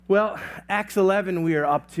Well, Acts 11 we are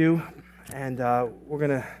up to, and we're going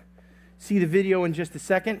to see the video in just a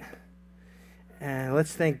second. And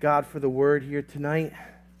let's thank God for the word here tonight.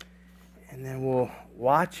 And then we'll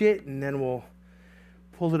watch it, and then we'll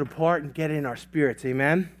pull it apart and get it in our spirits.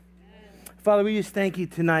 Amen? Father, we just thank you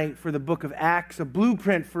tonight for the book of Acts, a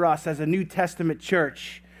blueprint for us as a New Testament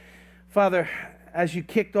church. Father, as you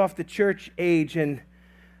kicked off the church age and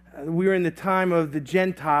we were in the time of the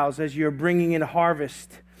Gentiles as you're bringing in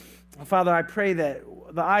harvest, Father, I pray that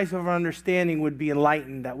the eyes of our understanding would be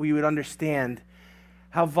enlightened, that we would understand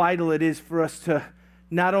how vital it is for us to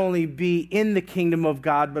not only be in the kingdom of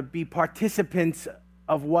God, but be participants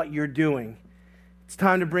of what you're doing. It's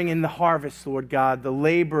time to bring in the harvest, Lord God. The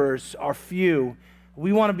laborers are few.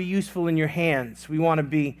 We want to be useful in your hands. We want to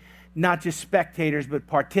be not just spectators, but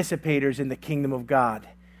participators in the kingdom of God.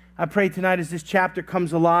 I pray tonight as this chapter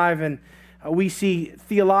comes alive and we see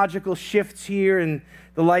theological shifts here in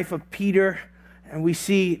the life of Peter, and we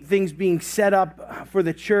see things being set up for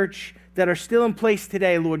the church that are still in place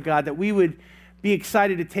today, Lord God, that we would be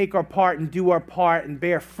excited to take our part and do our part and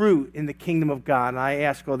bear fruit in the kingdom of God. And I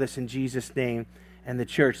ask all this in Jesus' name. And the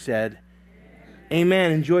church said,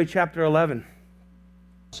 Amen. Enjoy chapter 11.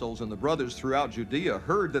 And the brothers throughout Judea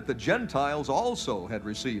heard that the Gentiles also had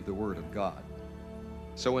received the word of God.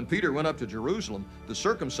 So when Peter went up to Jerusalem, the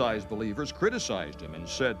circumcised believers criticized him and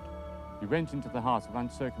said, "You went into the house of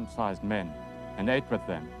uncircumcised men and ate with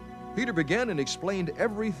them." Peter began and explained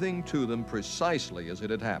everything to them precisely as it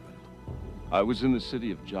had happened. I was in the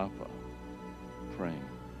city of Joppa, praying.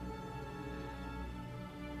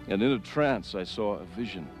 And in a trance, I saw a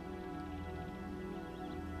vision.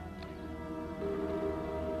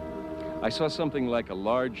 I saw something like a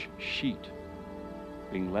large sheet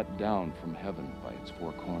being let down from heaven by its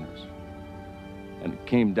four corners. And it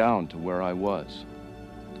came down to where I was.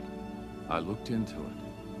 I looked into it,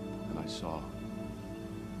 and I saw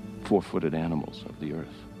four-footed animals of the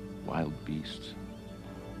earth, wild beasts,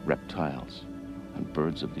 reptiles, and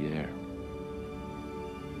birds of the air.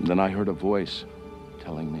 And then I heard a voice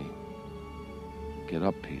telling me, "Get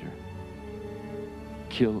up, Peter.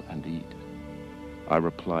 Kill and eat." I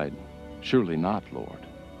replied, "Surely not, Lord.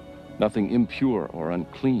 Nothing impure or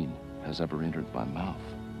unclean has ever entered my mouth."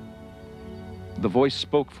 The voice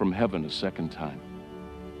spoke from heaven a second time.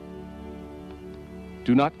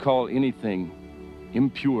 "Do not call anything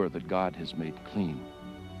impure that God has made clean."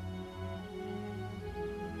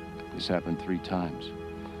 This happened 3 times,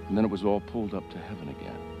 and then it was all pulled up to heaven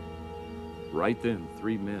again. Right then,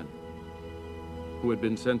 3 men who had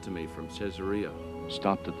been sent to me from Caesarea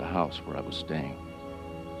stopped at the house where I was staying.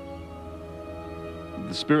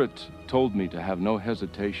 The Spirit told me to have no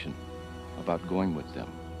hesitation about going with them.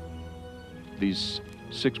 These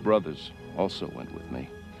 6 brothers also went with me,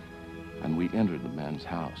 and we entered the man's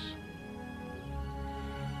house.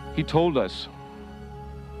 He told us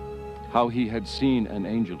how he had seen an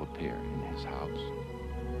angel appear in his house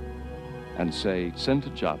and say, "Send to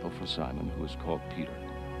Joppa for Simon, who is called Peter.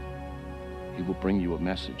 He will bring you a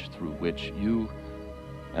message through which you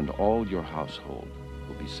and all your household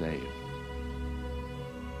will be saved."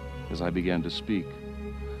 As I began to speak,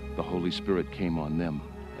 the Holy Spirit came on them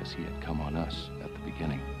as he had come on us at the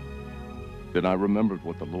beginning. Then I remembered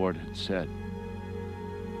what the Lord had said.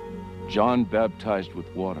 "John baptized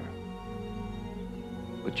with water,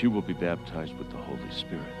 but you will be baptized with the Holy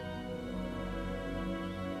Spirit."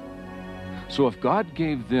 So if God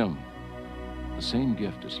gave them the same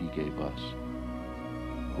gift as he gave us,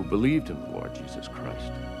 who believed in the Lord Jesus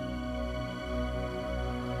Christ,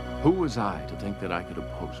 who was I to think that I could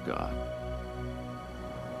oppose God?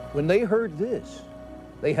 When they heard this,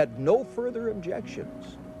 they had no further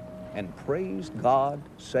objections and praised God,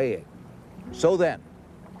 saying, "So then,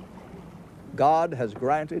 God has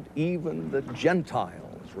granted even the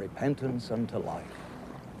Gentiles repentance unto life."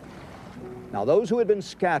 Now those who had been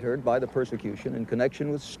scattered by the persecution in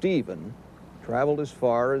connection with Stephen traveled as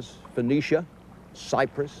far as Phoenicia,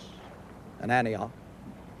 Cyprus, and Antioch,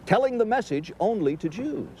 telling the message only to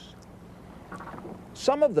Jews.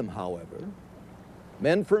 Some of them, however,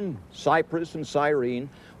 men from Cyprus and Cyrene,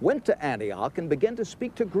 went to Antioch and began to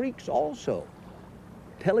speak to Greeks also,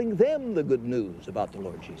 telling them the good news about the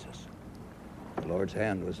Lord Jesus. The Lord's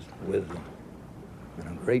hand was with them,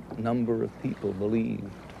 and a great number of people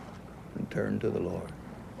believed and turned to the Lord.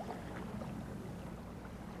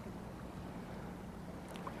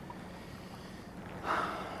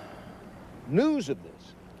 News of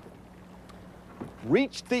this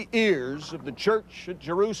reached the ears of the church at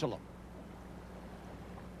Jerusalem,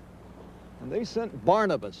 and they sent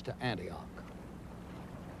Barnabas to Antioch.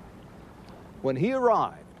 When he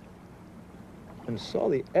arrived, and saw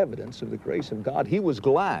the evidence of the grace of God, he was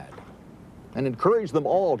glad and encouraged them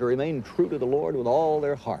all to remain true to the Lord with all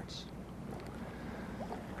their hearts.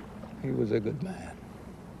 He was a good man,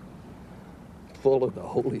 full of the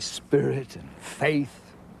Holy Spirit and faith.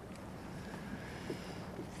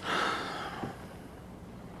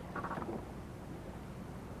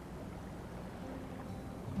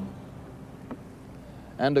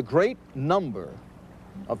 And a great number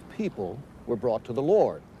of people were brought to the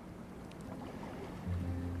Lord.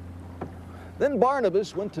 Then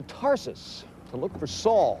Barnabas went to Tarsus to look for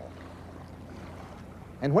Saul.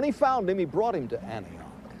 And when he found him, he brought him to Antioch.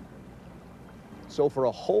 So for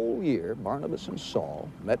a whole year, Barnabas and Saul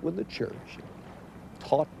met with the church,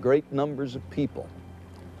 taught great numbers of people.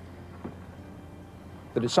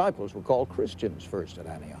 The disciples were called Christians first at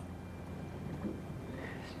Antioch.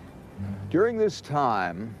 During this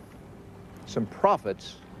time, some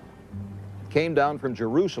prophets came down from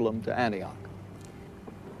Jerusalem to Antioch.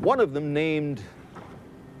 One of them, named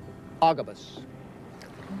Agabus,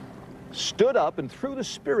 stood up and through the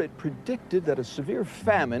Spirit predicted that a severe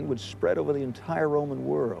famine would spread over the entire Roman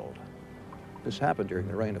world. This happened during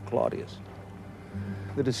the reign of Claudius.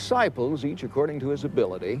 The disciples, each according to his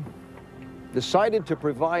ability, decided to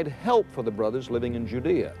provide help for the brothers living in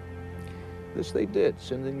Judea. This they did,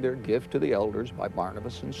 sending their gift to the elders by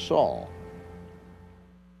Barnabas and Saul.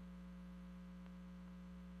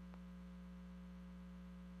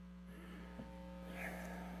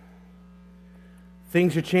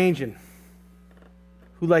 Things are changing.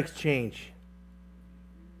 Who likes change?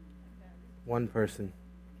 One person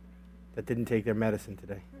that didn't take their medicine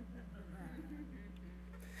today.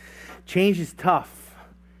 Change is tough,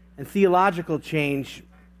 and theological change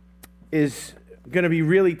is going to be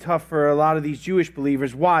really tough for a lot of these Jewish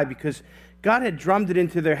believers. Why? Because God had drummed it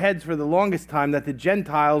into their heads for the longest time that the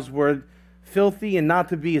Gentiles were filthy and not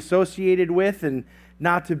to be associated with, and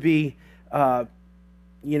not to be,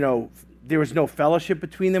 there was no fellowship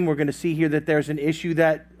between them. We're going to see here that there's an issue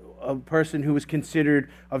that a person who was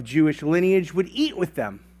considered of Jewish lineage would eat with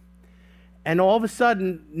them. And all of a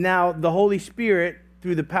sudden, now the Holy Spirit,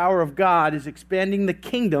 through the power of God, is expanding the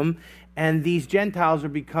kingdom, and these Gentiles are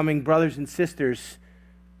becoming brothers and sisters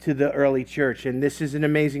to the early church. And this is an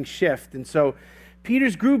amazing shift. And so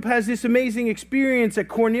Peter's group has this amazing experience at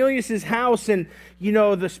Cornelius' house, and,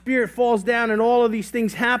 the Spirit falls down and all of these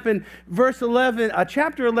things happen.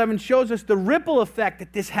 Chapter 11 shows us the ripple effect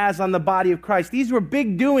that this has on the body of Christ. These were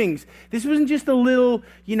big doings. This wasn't just a little,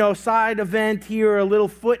 side event here or a little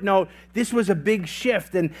footnote. This was a big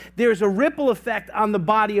shift, and there's a ripple effect on the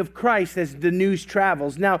body of Christ as the news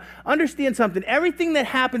travels. Now, understand something. Everything that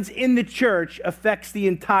happens in the church affects the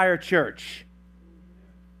entire church.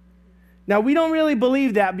 Now, we don't really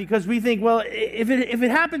believe that because we think, well, if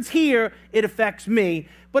it happens here, it affects me.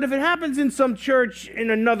 But if it happens in some church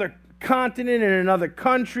in another continent, in another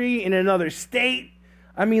country, in another state,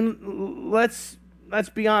 let's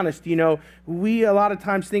be honest, we a lot of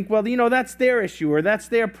times think, well, that's their issue, or that's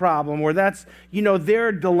their problem, or that's,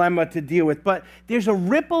 their dilemma to deal with. But there's a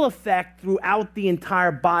ripple effect throughout the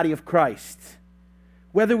entire body of Christ.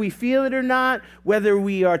 Whether we feel it or not, whether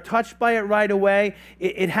we are touched by it right away,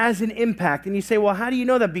 it has an impact. And you say, well, how do you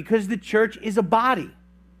know that? Because the church is a body.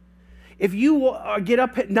 If you get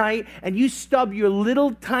up at night and you stub your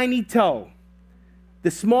little tiny toe,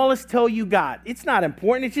 the smallest toe you got, it's not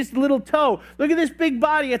important, it's just a little toe. Look at this big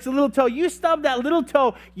body, it's a little toe. You stub that little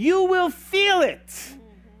toe, you will feel it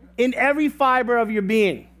in every fiber of your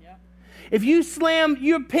being. If you slam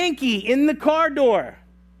your pinky in the car door,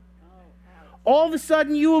 all of a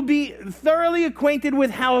sudden you will be thoroughly acquainted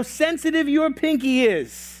with how sensitive your pinky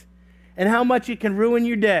is and how much it can ruin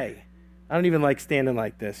your day. I don't even like standing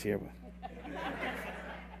like this here.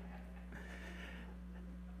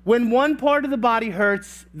 When one part of the body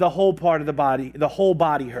hurts, the whole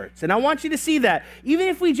body hurts. And I want you to see that. Even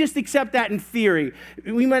if we just accept that in theory,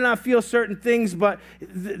 we might not feel certain things, but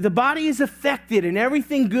the body is affected, and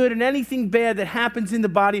everything good and anything bad that happens in the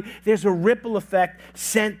body, there's a ripple effect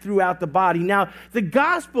sent throughout the body. Now, the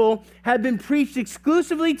gospel had been preached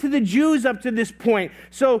exclusively to the Jews up to this point.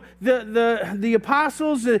 So the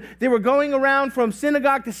apostles, they were going around from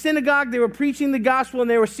synagogue to synagogue. They were preaching the gospel, and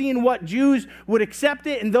they were seeing what Jews would accept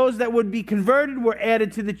it, and those that would be converted were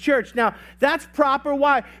added to the church. Now, that's proper.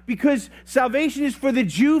 Why? Because salvation is for the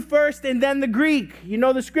Jew first and then the Greek. You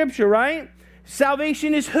know the scripture, right?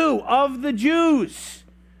 Salvation is who? Of the Jews.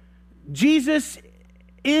 Jesus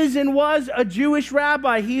is and was a Jewish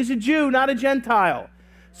rabbi. He is a Jew, not a Gentile.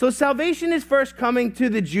 So salvation is first coming to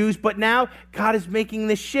the Jews, but now God is making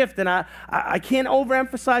this shift, and I can't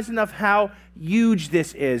overemphasize enough how huge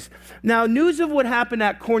this is. Now, news of what happened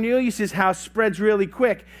at Cornelius' house spreads really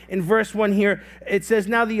quick. In verse 1 here, it says,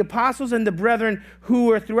 "Now the apostles and the brethren who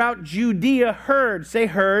were throughout Judea heard," say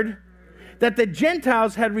heard, "that the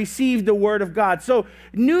Gentiles had received the word of God." So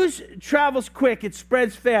news travels quick, it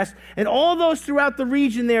spreads fast. And all those throughout the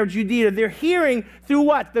region there of Judea, they're hearing through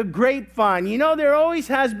what? The grapevine. You know, there always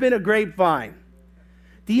has been a grapevine.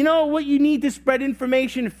 Do you know what you need to spread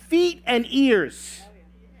information? Feet and ears.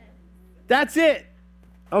 That's it.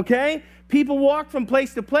 Okay? People walk from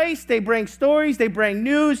place to place. They bring stories. They bring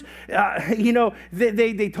news.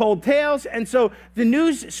 They told tales. And so the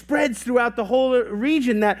news spreads throughout the whole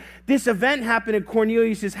region that this event happened at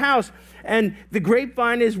Cornelius' house. And the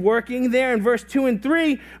grapevine is working there. In verse 2 and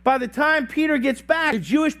 3, by the time Peter gets back, the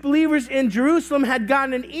Jewish believers in Jerusalem had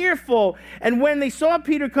gotten an earful. And when they saw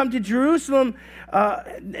Peter come to Jerusalem,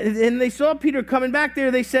 and they saw Peter coming back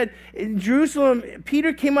there, they said, in Jerusalem,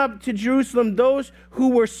 Peter came up to Jerusalem, those who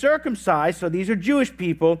were circumcised, so these are Jewish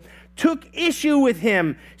people, took issue with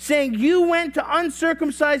him, saying, "You went to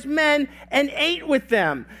uncircumcised men and ate with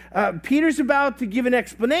them." Peter's about to give an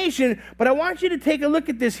explanation, but I want you to take a look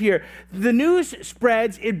at this here. The news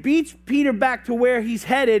spreads, it beats Peter back to where he's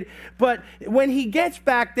headed, but when he gets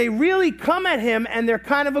back, they really come at him and they're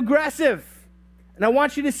kind of aggressive. And I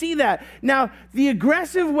want you to see that. Now, the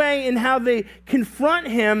aggressive way in how they confront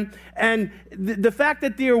him and the fact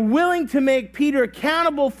that they're willing to make Peter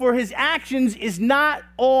accountable for his actions is not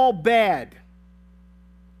all bad.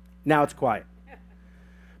 Now it's quiet.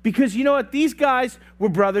 Because you know what? These guys were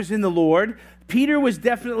brothers in the Lord. Peter was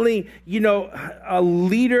definitely, a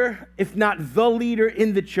leader, if not the leader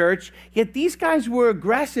in the church. Yet these guys were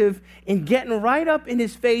aggressive in getting right up in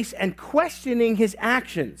his face and questioning his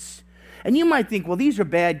actions. And you might think, well, these are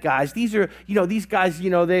bad guys. These are, these guys,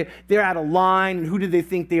 they're out of line. Who do they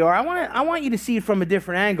think they are? I want you to see it from a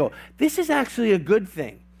different angle. This is actually a good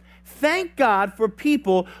thing. Thank God for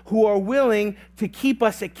people who are willing to keep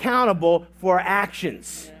us accountable for our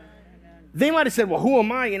actions. They might have said, well, who am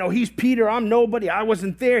I? He's Peter. I'm nobody. I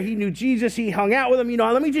wasn't there. He knew Jesus. He hung out with him.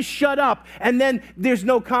 Let me just shut up. And then there's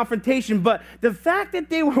no confrontation. But the fact that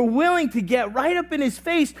they were willing to get right up in his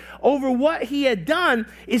face over what he had done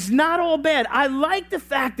is not all bad. I like the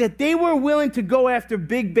fact that they were willing to go after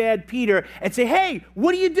big bad Peter and say, hey,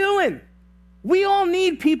 what are you doing? We all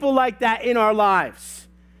need people like that in our lives.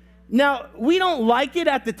 Now, we don't like it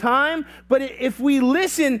at the time, but if we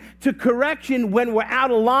listen to correction when we're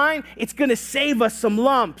out of line, it's going to save us some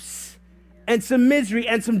lumps and some misery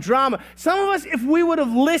and some drama. Some of us, if we would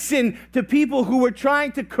have listened to people who were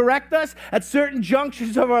trying to correct us at certain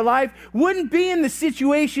junctures of our life, wouldn't be in the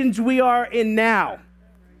situations we are in now.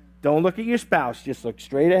 Don't look at your spouse. Just look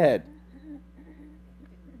straight ahead.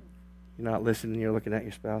 You're not listening. You're looking at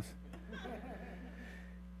your spouse.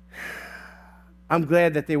 I'm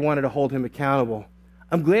glad that they wanted to hold him accountable.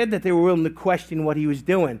 I'm glad that they were willing to question what he was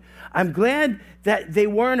doing. I'm glad that they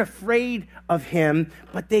weren't afraid of him,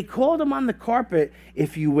 but they called him on the carpet,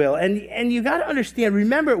 if you will. And you got to understand,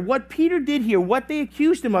 remember, what Peter did here, what they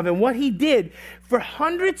accused him of, and what he did for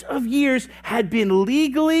hundreds of years had been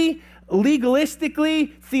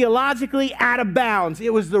legalistically, theologically out of bounds.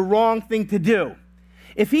 It was the wrong thing to do.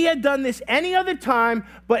 If he had done this any other time,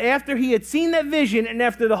 but after he had seen that vision and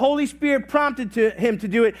after the Holy Spirit prompted him to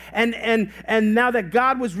do it, and now that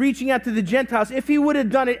God was reaching out to the Gentiles, if he would have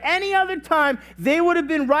done it any other time, they would have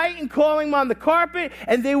been right in calling him on the carpet,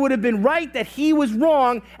 and they would have been right that he was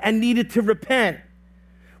wrong and needed to repent.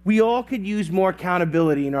 We all could use more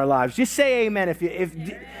accountability in our lives. Just say amen.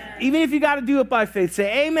 Even if you got to do it by faith,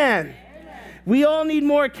 say amen. We all need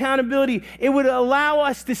more accountability. It would allow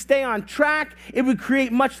us to stay on track. It would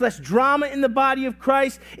create much less drama in the body of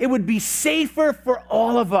Christ. It would be safer for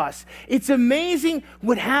all of us. It's amazing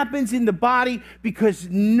what happens in the body because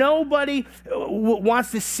nobody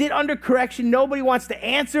wants to sit under correction. Nobody wants to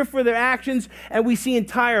answer for their actions. And we see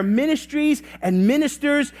entire ministries and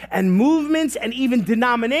ministers and movements and even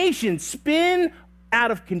denominations spin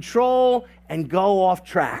out of control and go off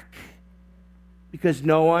track because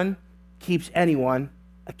no one keeps anyone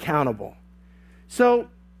accountable. So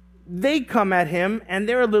they come at him, and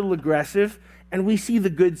they're a little aggressive, and we see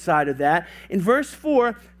the good side of that. In verse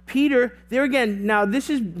 4, Peter, there again, now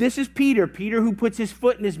this is Peter who puts his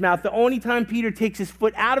foot in his mouth. The only time Peter takes his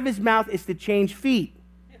foot out of his mouth is to change feet.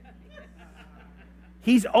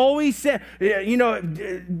 He's always said,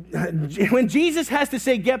 when Jesus has to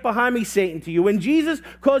say, get behind me, Satan, to you, when Jesus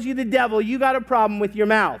calls you the devil, you got a problem with your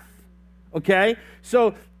mouth. Okay?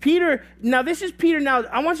 So Peter, now this is Peter. Now,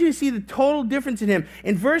 I want you to see the total difference in him.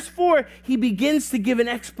 In verse 4, he begins to give an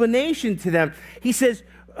explanation to them. He says,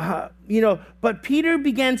 but Peter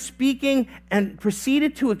began speaking and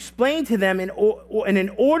proceeded to explain to them in an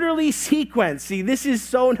orderly sequence. See, this is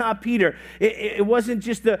so not Peter. It wasn't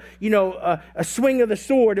just a swing of the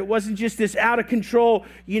sword. It wasn't just this out of control,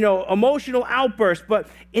 emotional outburst, but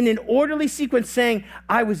in an orderly sequence saying,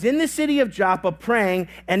 I was in the city of Joppa praying,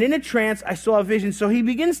 and in a trance I saw a vision. So he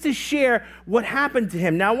begins to share what happened to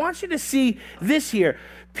him. Now I want you to see this here.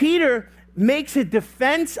 Peter makes a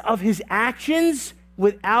defense of his actions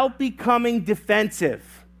without becoming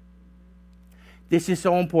defensive. This is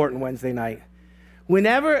so important Wednesday night.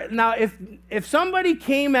 Now, if somebody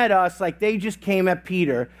came at us like they just came at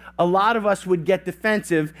Peter, a lot of us would get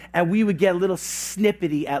defensive and we would get a little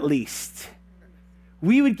snippety at least.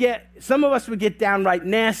 Some of us would get downright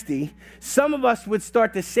nasty. Some of us would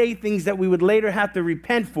start to say things that we would later have to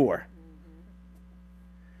repent for.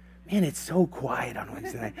 Man, it's so quiet on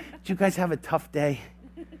Wednesday night. Did you guys have a tough day?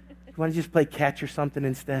 You want to just play catch or something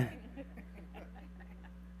instead?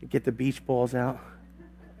 Get the beach balls out.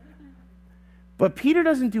 But Peter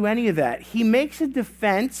doesn't do any of that. He makes a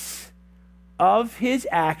defense of his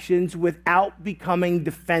actions without becoming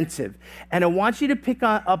defensive. And I want you to pick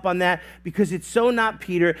up on that because it's so not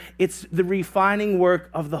Peter. It's the refining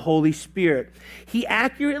work of the Holy Spirit. He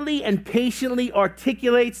accurately and patiently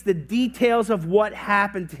articulates the details of what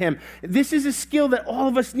happened to him. This is a skill that all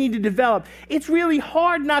of us need to develop. It's really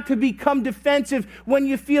hard not to become defensive when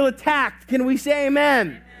you feel attacked. Can we say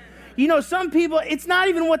amen? Some people, it's not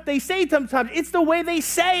even what they say sometimes. It's the way they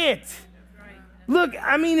say it. Look,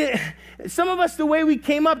 some of us, the way we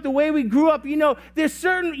came up, the way we grew up, you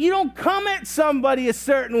don't come at somebody a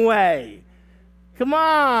certain way. Come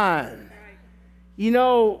on. I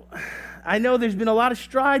know there's been a lot of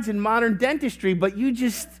strides in modern dentistry, but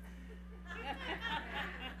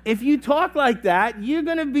if you talk like that, you're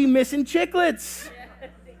going to be missing chiclets.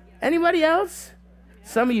 Anybody else?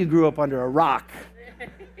 Some of you grew up under a rock.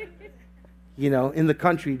 In the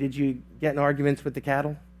country, did you get in arguments with the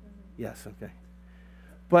cattle? Yes, okay.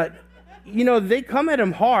 But, they come at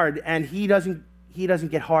him hard, and he doesn't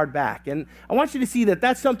get hard back. And I want you to see that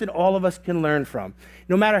that's something all of us can learn from.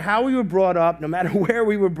 No matter how we were brought up, no matter where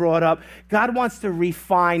we were brought up, God wants to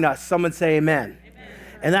refine us. Someone say amen.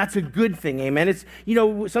 And that's a good thing, amen. It's,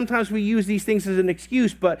 sometimes we use these things as an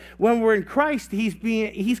excuse, but when we're in Christ,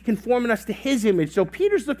 he's conforming us to his image. So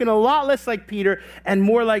Peter's looking a lot less like Peter and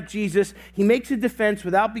more like Jesus. He makes a defense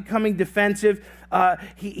without becoming defensive.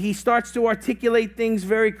 He starts to articulate things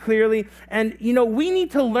very clearly. And, we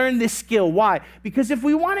need to learn this skill. Why? Because if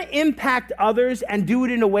we want to impact others and do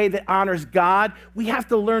it in a way that honors God, we have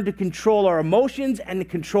to learn to control our emotions and to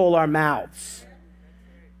control our mouths.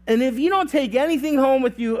 And if you don't take anything home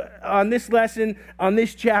with you on this lesson, on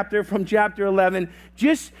this chapter from chapter 11,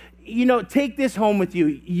 just, take this home with you.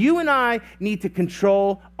 You and I need to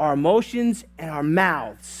control our emotions and our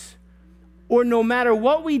mouths. Or no matter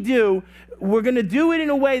what we do, we're going to do it in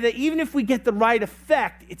a way that even if we get the right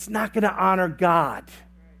effect, it's not going to honor God.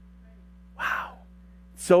 Wow.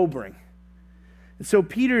 Sobering. And so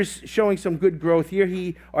Peter's showing some good growth here.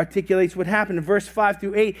 He articulates what happened. In verse 5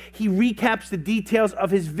 through 8, he recaps the details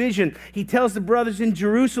of his vision. He tells the brothers in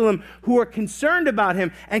Jerusalem who are concerned about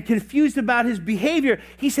him and confused about his behavior.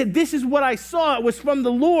 He said, this is what I saw. It was from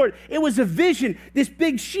the Lord. It was a vision. This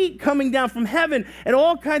big sheet coming down from heaven and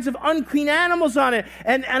all kinds of unclean animals on it.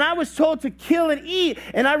 And I was told to kill and eat,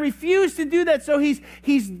 and I refused to do that. So he's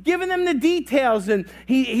given them the details, and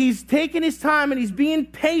he's taking his time, and he's being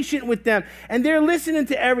patient with them. And they're listening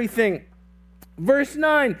to everything. Verse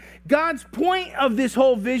 9, God's point of this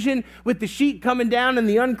whole vision with the sheet coming down and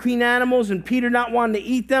the unclean animals and Peter not wanting to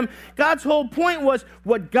eat them, God's whole point was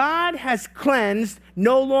what God has cleansed,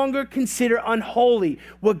 no longer consider unholy.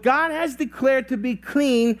 What God has declared to be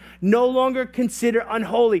clean, no longer consider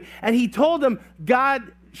unholy. And he told them,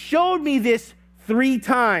 God showed me this 3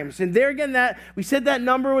 times. And there again, we said that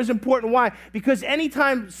number was important. Why? Because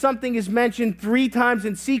anytime something is mentioned 3 times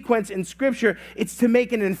in sequence in Scripture, it's to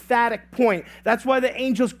make an emphatic point. That's why the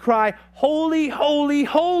angels cry, holy, holy,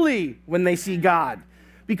 holy, when they see God.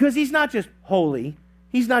 Because he's not just holy.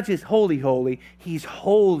 He's not just holy, holy. He's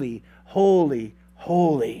holy, holy,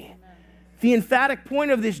 holy. The emphatic point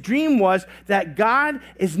of this dream was that God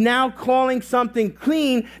is now calling something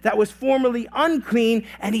clean that was formerly unclean,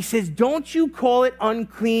 and he says, don't you call it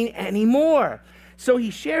unclean anymore. So he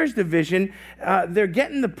shares the vision. They're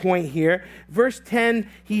getting the point here. Verse 10,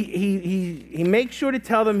 he makes sure to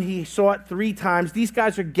tell them he saw it 3 times. These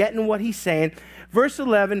guys are getting what he's saying. Verse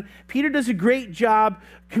 11, Peter does a great job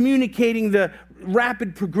communicating the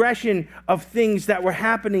rapid progression of things that were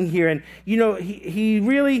happening here. And, he's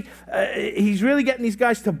really getting these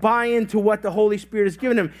guys to buy into what the Holy Spirit has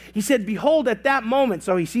given him. He said, behold, at that moment,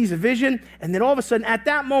 so he sees a vision, and then all of a sudden, at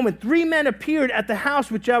that moment, 3 men appeared at the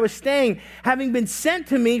house which I was staying, having been sent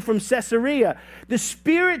to me from Caesarea. The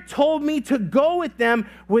Spirit told me to go with them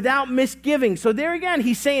without misgiving. So there again,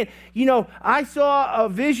 he's saying, I saw a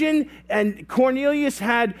vision, and Cornelius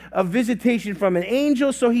had a visitation from an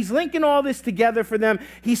angel. So he's linking all this together for them.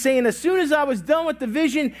 He's saying, as soon as I was done with the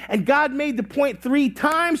vision, and God made the point 3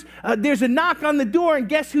 times, there's a knock on the door, and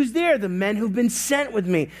guess who's there? The men who've been sent with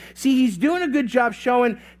me. See, he's doing a good job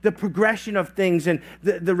showing the progression of things and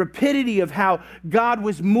the rapidity of how God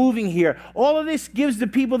was moving here. All of this gives the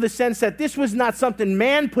people the sense that this was not something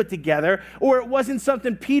man put together, or it wasn't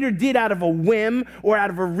something Peter did out of a whim or out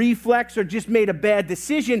of a reflex or just made a bad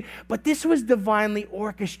decision, but this was divinely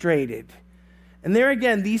orchestrated. And there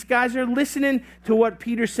again, these guys are listening to what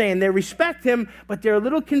Peter's saying. They respect him, but they're a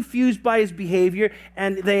little confused by his behavior,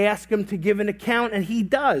 and they ask him to give an account, and he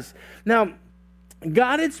does. Now,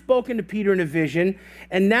 God had spoken to Peter in a vision,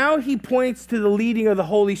 and now he points to the leading of the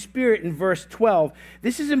Holy Spirit in verse 12.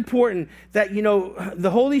 This is important that,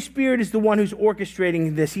 the Holy Spirit is the one who's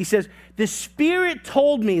orchestrating this. He says, the Spirit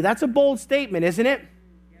told me. That's a bold statement, isn't it?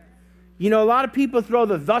 A lot of people throw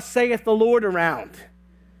the thus saith the Lord around.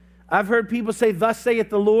 I've heard people say, thus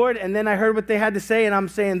saith the Lord, and then I heard what they had to say, and I'm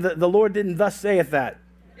saying the Lord didn't thus saith that.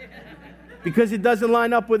 Because it doesn't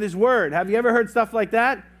line up with his word. Have you ever heard stuff like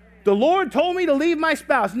that? The Lord told me to leave my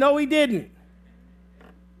spouse. No, he didn't.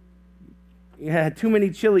 You had too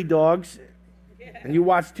many chili dogs, and you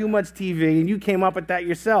watched too much TV, and you came up with that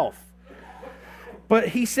yourself. But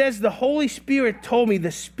he says, the Holy Spirit told me.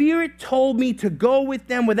 The Spirit told me to go with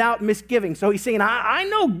them without misgiving. So he's saying, I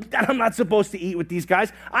know that I'm not supposed to eat with these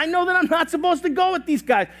guys. I know that I'm not supposed to go with these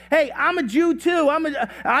guys. Hey, I'm a Jew too.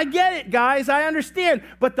 I get it, guys. I understand.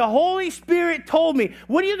 But the Holy Spirit told me.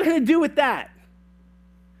 What are you going to do with that?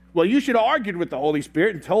 Well, you should have argued with the Holy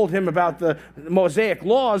Spirit and told him about the Mosaic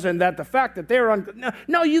laws and that the fact that they're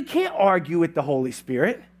No, you can't argue with the Holy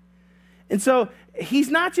Spirit. And so he's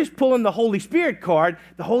not just pulling the Holy Spirit card.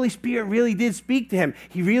 The Holy Spirit really did speak to him.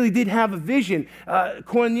 He really did have a vision.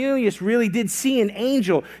 Cornelius really did see an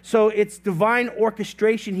angel. So it's divine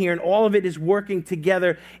orchestration here, and all of it is working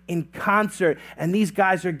together in concert. And these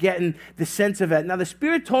guys are getting the sense of it. Now, the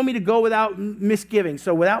Spirit told me to go without misgiving,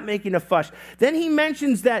 so without making a fuss. Then he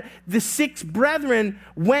mentions that the 6 brethren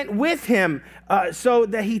went with him, so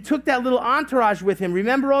that he took that little entourage with him.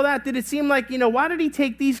 Remember all that? Did it seem like, why did he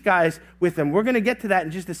take these guys with him? We're going to get to that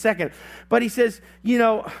in just a second. But he says,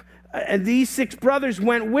 and these 6 brothers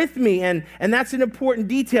went with me, and that's an important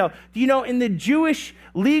detail. In the Jewish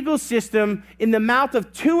legal system, in the mouth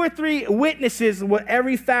of 2 or 3 witnesses,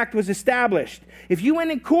 every fact was established. If you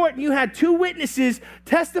went in court and you had 2 witnesses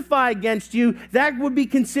testify against you, that would be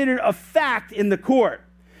considered a fact in the court.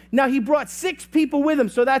 Now, he brought 6 people with him,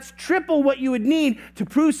 so that's triple what you would need to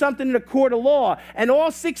prove something in a court of law. And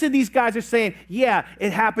all 6 of these guys are saying, yeah,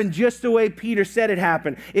 it happened just the way Peter said it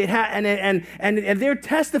happened. And they're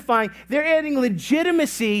testifying. They're adding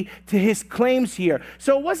legitimacy to his claims here.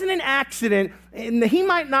 So it wasn't an accident. And he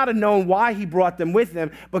might not have known why he brought them with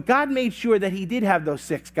him, but God made sure that he did have those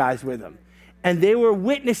 6 guys with him. And they were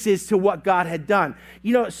witnesses to what God had done.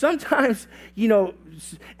 Sometimes,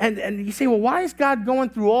 and you say, well, why is God going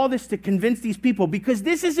through all this to convince these people? Because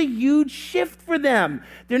this is a huge shift for them.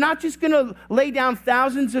 They're not just going to lay down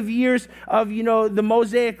thousands of years of, the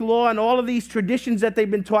Mosaic law and all of these traditions that they've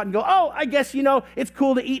been taught and go, oh, I guess, it's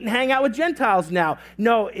cool to eat and hang out with Gentiles now.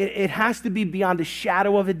 No, it has to be beyond a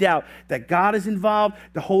shadow of a doubt that God is involved,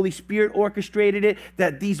 the Holy Spirit orchestrated it,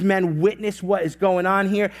 that these men witness what is going on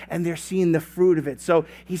here, and they're seeing the fruit of it. So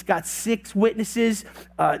he's got 6 witnesses.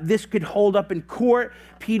 This could hold up in court.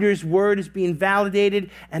 Peter's word is being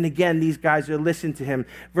validated, and again, these guys are listening to him.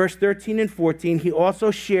 Verse 13 and 14, he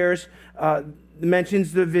also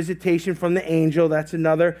mentions the visitation from the angel. That's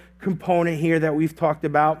another component here that we've talked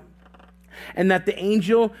about. And that the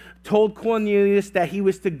angel told Cornelius that he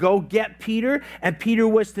was to go get Peter, and Peter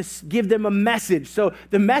was to give them a message. So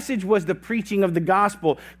the message was the preaching of the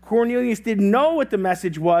gospel. Cornelius didn't know what the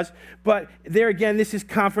message was, but there again, this is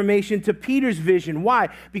confirmation to Peter's vision. Why?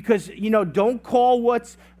 Because, don't call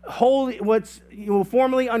what's holy, what's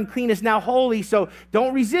formerly unclean is now holy. So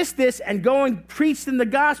don't resist this and go and preach them the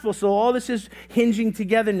gospel. So all this is hinging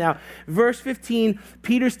together now. Verse 15,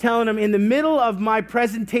 Peter's telling them, in the middle of my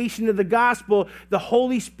presentation of the gospel, the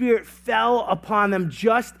Holy Spirit fell upon them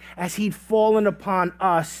just as he'd fallen upon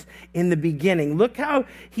us in the beginning. Look how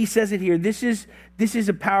he says it here. This is this is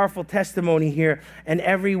a powerful testimony here, and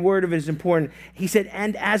every word of it is important. He said,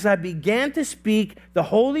 and as I began to speak, the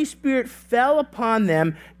Holy Spirit fell upon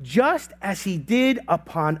them just as he did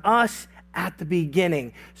upon us at the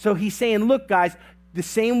beginning. So he's saying, look, guys, the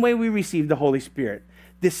same way we received the Holy Spirit,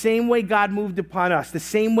 the same way God moved upon us, the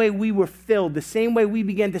same way we were filled, the same way we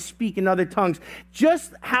began to speak in other tongues,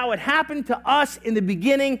 just how it happened to us in the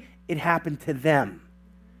beginning, it happened to them.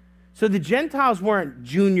 So the Gentiles weren't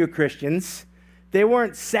junior Christians. They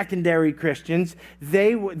weren't secondary Christians.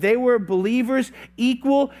 They were believers,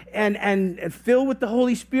 equal and filled with the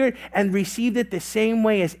Holy Spirit, and received it the same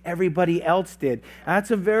way as everybody else did.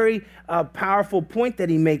 That's a very powerful point that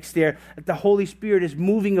he makes there, that the Holy Spirit is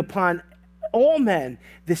moving upon all men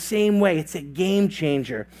the same way. It's a game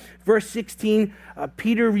changer. Verse 16,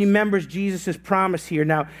 Peter remembers Jesus' promise here.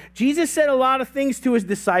 Now, Jesus said a lot of things to his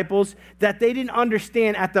disciples that they didn't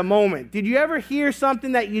understand at the moment. Did you ever hear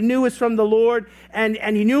something that you knew was from the Lord and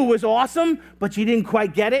you knew it was awesome, but you didn't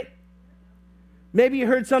quite get it? Maybe you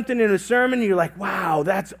heard something in a sermon and you're like, wow,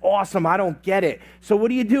 that's awesome. I don't get it. So what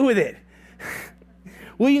do you do with it?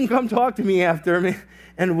 Well, you can come talk to me after,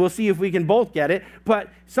 and we'll see if we can both get it.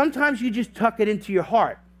 But sometimes you just tuck it into your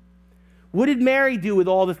heart. What did Mary do with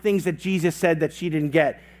all the things that Jesus said that she didn't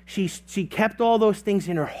get? She kept all those things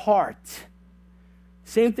in her heart.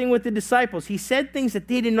 Same thing with the disciples. He said things that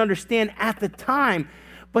they didn't understand at the time,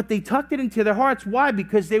 but they tucked it into their hearts. Why?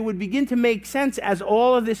 Because they would begin to make sense as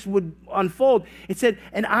all of this would unfold. It said,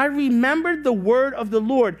 and I remembered the word of the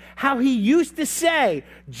Lord, how he used to say,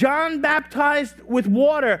 John baptized with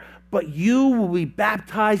water, but you will be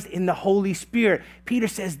baptized in the Holy Spirit. Peter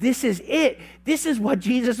says, this is it. This is what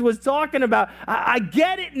Jesus was talking about. I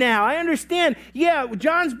get it now. I understand. Yeah,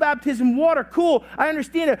 John's baptism, water, cool. I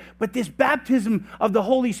understand it. But this baptism of the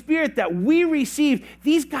Holy Spirit that we received,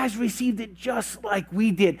 these guys received it just like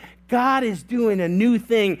we did. God is doing a new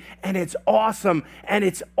thing, and it's awesome, and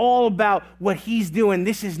it's all about what he's doing.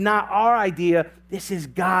 This is not our idea. This is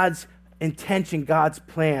God's intention, God's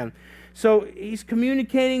plan. So he's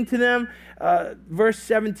communicating to them. Verse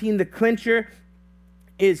 17, the clincher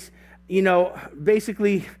is,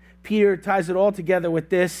 basically Peter ties it all together with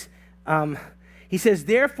this. He says,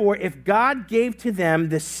 therefore, if God gave to them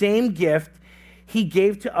the same gift he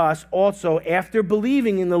gave to us also after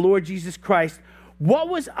believing in the Lord Jesus Christ, what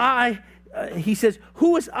was I, he says,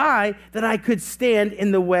 who was I that I could stand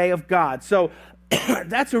in the way of God? So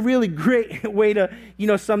that's a really great way to,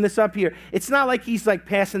 sum this up here. It's not like he's like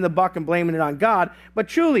passing the buck and blaming it on God, but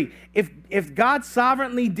truly, if God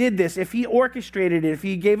sovereignly did this, if he orchestrated it, if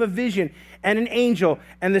he gave a vision and an angel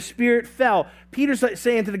and the Spirit fell, Peter's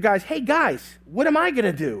saying to the guys, hey guys, what am I going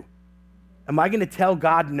to do? Am I going to tell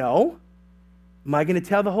God no? Am I going to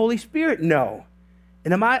tell the Holy Spirit no?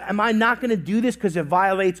 And am I not going to do this because it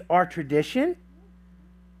violates our tradition?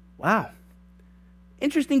 Wow.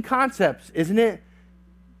 Interesting concepts, isn't it?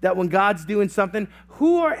 That when God's doing something,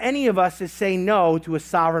 who are any of us to say no to a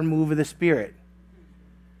sovereign move of the Spirit?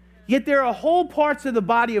 Yet there are whole parts of the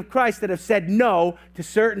body of Christ that have said no to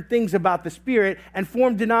certain things about the Spirit and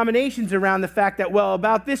formed denominations around the fact that, well,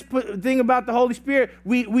 about this thing about the Holy Spirit,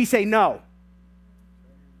 we say no.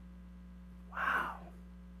 Wow.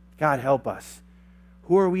 God help us.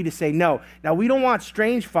 Who are we to say no? Now, we don't want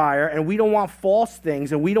strange fire, and we don't want false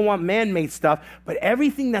things, and we don't want man-made stuff, but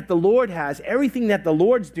everything that the Lord has, everything that the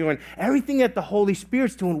Lord's doing, everything that the Holy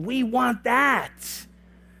Spirit's doing, we want that.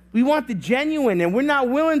 We want the genuine, and we're not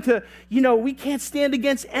willing to, we can't stand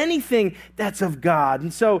against anything that's of God.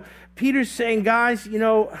 And so Peter's saying, guys,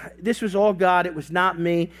 this was all God. It was not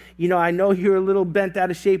me. I know you're a little bent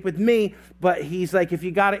out of shape with me, but he's like, if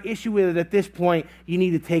you got an issue with it at this point, you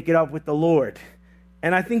need to take it up with the Lord.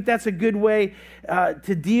 And I think that's a good way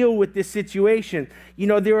to deal with this situation.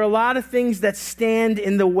 There are a lot of things that stand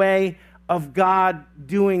in the way of God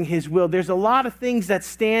doing his will. There's a lot of things that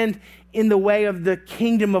stand in the way of the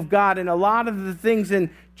kingdom of God, and a lot of the things in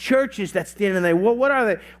churches that stand in the way. Well, what are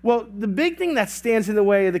they? Well, the big thing that stands in the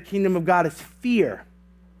way of the kingdom of God is fear.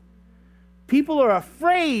 People are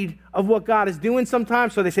afraid of what God is doing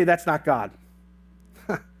sometimes, so they say that's not God.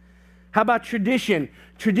 How about tradition?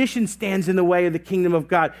 Tradition stands in the way of the kingdom of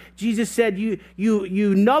God. Jesus said, you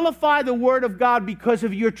nullify the word of God because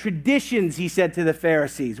of your traditions, he said to the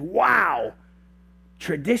Pharisees. Wow.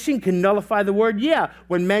 Tradition can nullify the word? Yeah,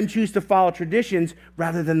 when men choose to follow traditions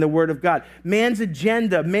rather than the word of God. Man's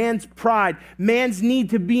agenda, man's pride, man's need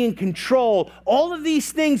to be in control, all of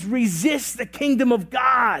these things resist the kingdom of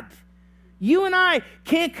God. You and I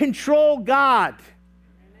can't control God.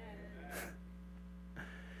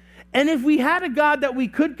 And if we had a God that we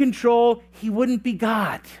could control, he wouldn't be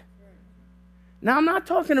God. Now, I'm not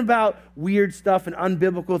talking about weird stuff and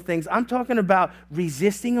unbiblical things. I'm talking about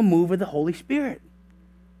resisting a move of the Holy Spirit.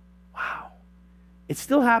 Wow. It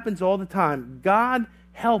still happens all the time. God,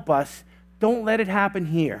 help us. Don't let it happen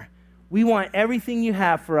here. We want everything you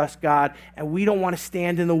have for us, God, and we don't want to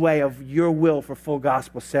stand in the way of your will for Full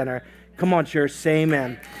Gospel Center. Come on, church, say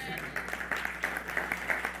amen.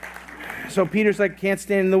 So Peter's like, can't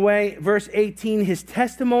stand in the way. Verse 18, his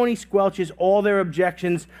testimony squelches all their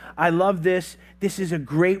objections. I love this. This is a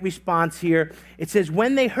great response here. It says,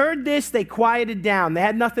 when they heard this, they quieted down. They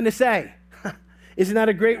had nothing to say. Isn't that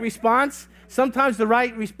a great response? Sometimes the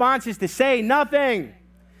right response is to say nothing.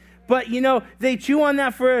 But, they chew on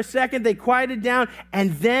that for a second, they quieted down,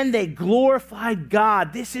 and then they glorified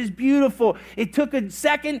God. This is beautiful. It took a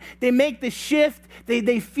second. They make the shift.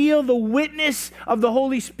 They feel the witness of the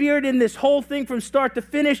Holy Spirit in this whole thing from start to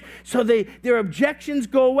finish. So their objections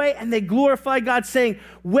go away, and they glorify God, saying,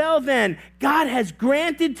 well then, God has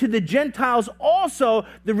granted to the Gentiles also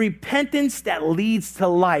the repentance that leads to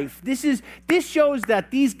life. This shows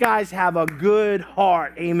that these guys have a good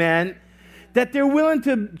heart. Amen. That they're willing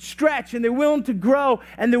to stretch and they're willing to grow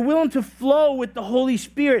and they're willing to flow with the Holy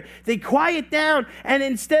Spirit. They quiet down, and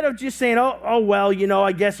instead of just saying, oh well,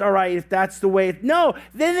 I guess, all right, if that's the way. No,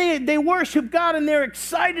 then they worship God and they're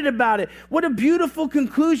excited about it. What a beautiful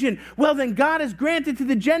conclusion. Well, then God has granted to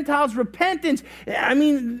the Gentiles repentance. I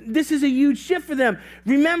mean, this is a huge shift for them.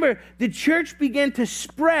 Remember, the church began to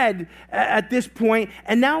spread at this point,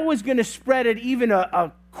 and now it was going to spread at even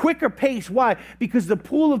a quicker pace. Why? Because the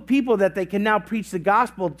pool of people that they can now preach the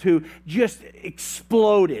gospel to just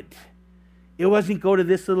exploded. It wasn't go to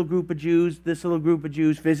this little group of Jews,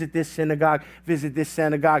 visit this synagogue,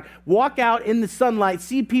 walk out in the sunlight,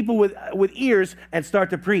 see people with ears, and start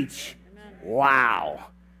to preach. Amen. Wow.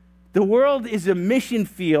 The world is a mission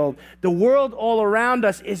field. The world all around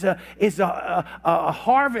us is a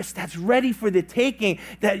harvest that's ready for the taking,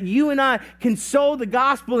 that you and I can sow the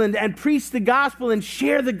gospel and preach the gospel and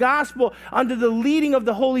share the gospel under the leading of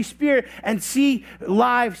the Holy Spirit and see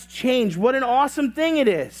lives change. What an awesome thing it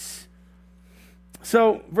is.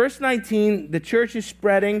 So verse 19, the church is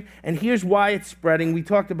spreading, and here's why it's spreading. We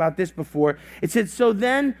talked about this before. It said, so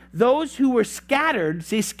then those who were scattered,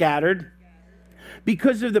 say scattered,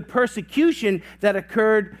 because of the persecution that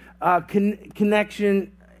occurred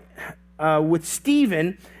connection with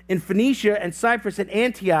Stephen in Phoenicia and Cyprus and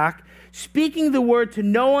Antioch, speaking the word to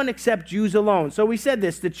no one except Jews alone. So we said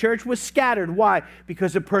this, the church was scattered. Why?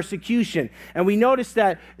 Because of persecution. And we noticed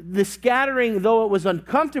that the scattering, though it was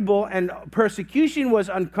uncomfortable and persecution was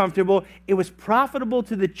uncomfortable, it was profitable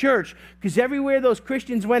to the church, because everywhere those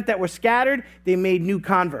Christians went that were scattered, they made new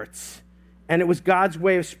converts. And it was God's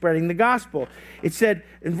way of spreading the gospel. It said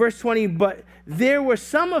in verse 20, but there were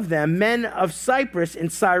some of them, men of Cyprus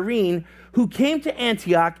and Cyrene, who came to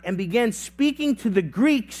Antioch and began speaking to the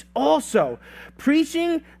Greeks also,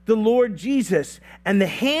 preaching the Lord Jesus. And the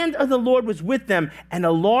hand of the Lord was with them, and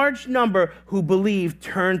a large number who believed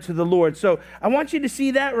turned to the Lord. So I want you to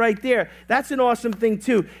see that right there. That's an awesome thing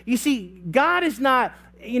too. You see, God is not,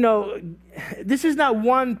 this is not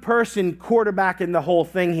one person quarterbacking the whole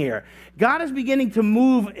thing here. God is beginning to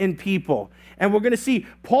move in people. And we're going to see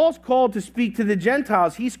Paul's called to speak to the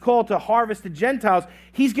Gentiles. He's called to harvest the Gentiles.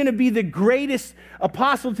 He's going to be the greatest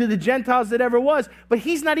apostle to the Gentiles that ever was. But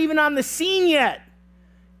he's not even on the scene yet.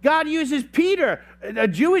 God uses Peter, a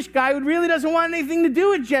Jewish guy who really doesn't want anything to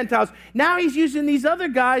do with Gentiles. Now he's using these other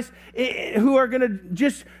guys who are going to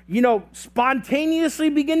just,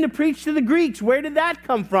 spontaneously begin to preach to the Greeks. Where did that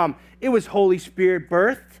come from? It was Holy Spirit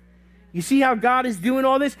birthed. You see how God is doing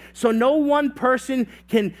all this? So no one person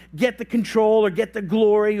can get the control or get the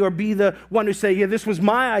glory or be the one who say, yeah, this was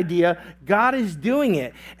my idea. God is doing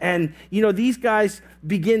it. And, these guys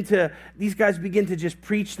begin to just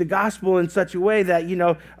preach the gospel in such a way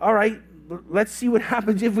that, all right, let's see what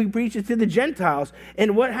happens if we preach it to the Gentiles.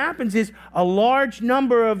 And what happens is a large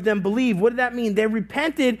number of them believe. What did that mean? They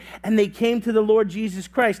repented and they came to the Lord Jesus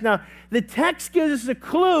Christ. Now, the text gives us a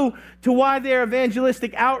clue to why their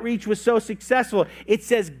evangelistic outreach was so successful. It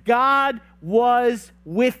says God was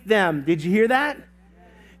with them. Did you hear that?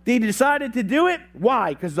 They decided to do it.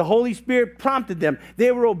 Why? Because the Holy Spirit prompted them.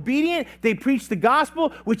 They were obedient. They preached the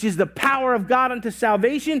gospel, which is the power of God unto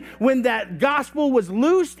salvation. When that gospel was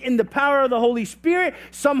loosed in the power of the Holy Spirit,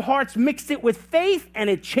 some hearts mixed it with faith, and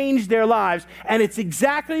it changed their lives. And it's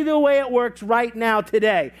exactly the way it works right now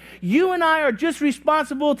today. You and I are just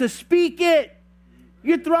responsible to speak it.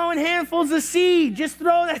 You're throwing handfuls of seed. Just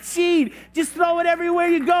throw that seed. Just throw it everywhere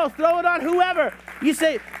you go. Throw it on whoever. You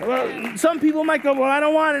say, well, some people might go, well, I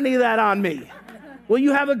don't want any of that on me. Well,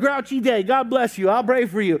 you have a grouchy day. God bless you. I'll pray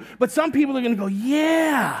for you. But some people are going to go,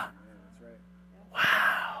 yeah.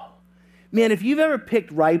 Wow. Man, if you've ever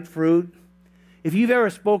picked ripe fruit, if you've ever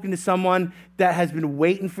spoken to someone that has been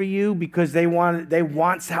waiting for you because they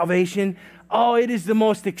want salvation, oh, it is the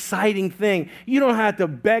most exciting thing. You don't have to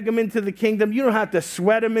beg them into the kingdom. You don't have to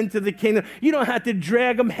sweat them into the kingdom. You don't have to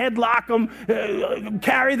drag them, headlock them,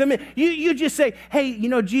 carry them in. You just say, hey, you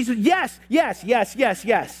know, Jesus, yes, yes, yes, yes,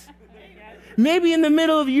 yes. Maybe in the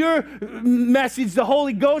middle of your message, the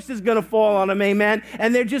Holy Ghost is going to fall on them, amen,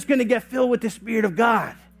 and they're just going to get filled with the Spirit of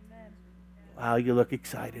God. Wow, you look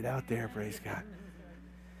excited out there, praise God.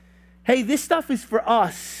 Hey, this stuff is for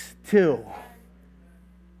us, too.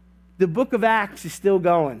 The book of Acts is still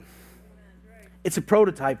going. It's a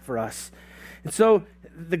prototype for us. And so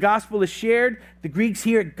the gospel is shared. The Greeks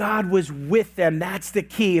hear it. God was with them. That's the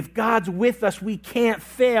key. If God's with us, we can't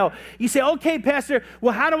fail. You say, okay, Pastor,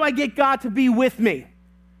 well, how do I get God to be with me?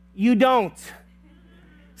 You don't.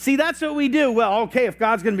 See, that's what we do. Well, okay, if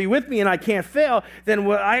God's going to be with me and I can't fail,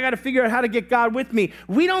 then I got to figure out how to get God with me.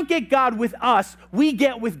 We don't get God with us. We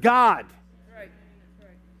get with God.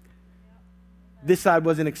 This side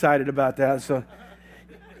wasn't excited about that, so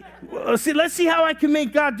let's see how I can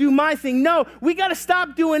make God do my thing. No, we got to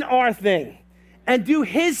stop doing our thing and do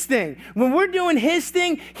his thing. When we're doing his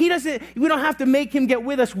thing, we don't have to make him get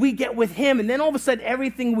with us. We get with him, and then all of a sudden,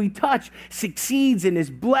 everything we touch succeeds and is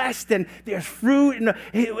blessed, and there's fruit. And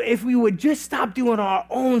if we would just stop doing our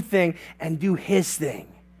own thing and do his thing.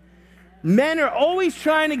 Men are always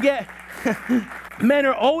trying to get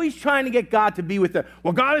God to be with them.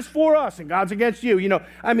 Well, God is for us and God's against you. You know,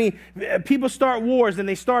 I mean, people start wars and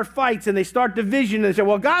they start fights and they start division and they say,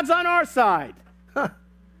 well, God's on our side. Huh.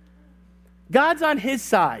 God's on his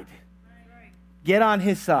side. Get on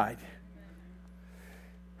his side.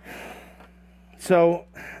 So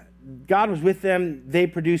God was with them. They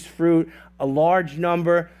produced fruit. A large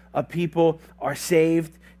number of people are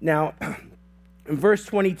saved. Now, in verse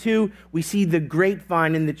 22, we see the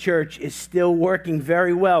grapevine in the church is still working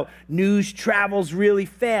very well. News travels really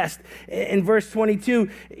fast. In verse 22,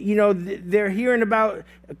 you know, they're hearing about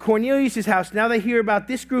Cornelius' house. Now they hear about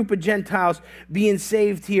this group of Gentiles being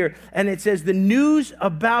saved here. And it says the news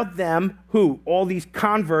about them, who? All these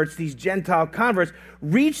converts, these Gentile converts,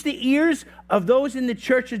 reached the ears of those in the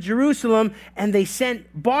church of Jerusalem, and they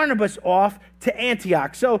sent Barnabas off to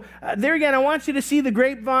Antioch. So there again, I want you to see the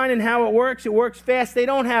grapevine and how it works. It works fast. They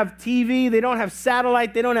don't have TV. They don't have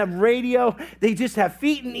satellite. They don't have radio. They just have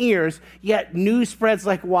feet and ears, yet news spreads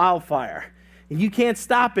like wildfire. And you can't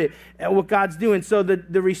stop it at what God's doing. So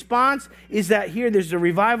the response is that here there's a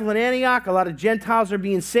revival in Antioch. A lot of Gentiles are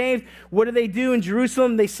being saved. What do they do in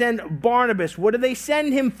Jerusalem? They send Barnabas. What do they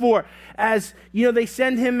send him for? As you know, they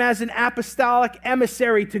send him as an apostolic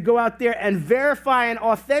emissary to go out there and verify and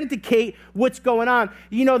authenticate what's going on.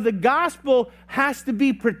 You know, the gospel has to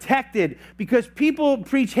be protected because people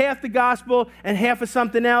preach half the gospel and half of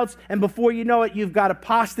something else. And before you know it, you've got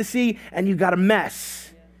apostasy and you've got a mess.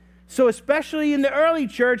 So especially in the early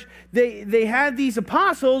church, they had these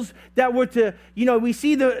apostles that were to, you know, we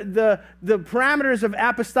see the parameters of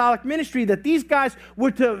apostolic ministry, that these guys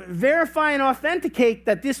were to verify and authenticate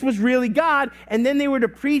that this was really God, and then they were to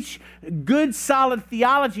preach good, solid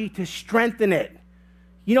theology to strengthen it.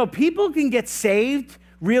 You know, people can get saved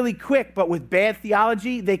really quick, but with bad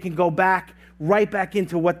theology, they can go right back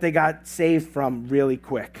into what they got saved from really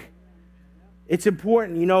quick. It's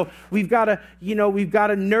important, you know, we've got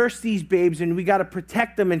to nurse these babes and we got to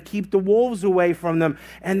protect them and keep the wolves away from them.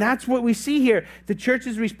 And that's what we see here. The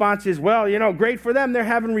church's response is, well, you know, great for them. They're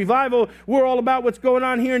having revival. We're all about what's going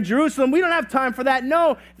on here in Jerusalem. We don't have time for that.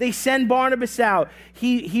 No, they send Barnabas out.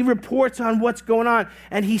 He reports on what's going on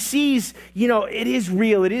and he sees, you know, it is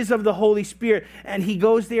real. It is of the Holy Spirit. And he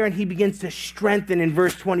goes there and he begins to strengthen in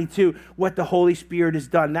verse 22 what the Holy Spirit has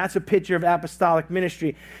done. That's a picture of apostolic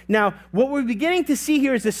ministry. Now, what we're beginning to see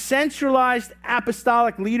here is a centralized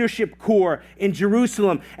apostolic leadership corps in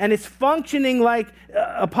Jerusalem, and it's functioning like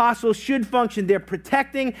apostles should function. They're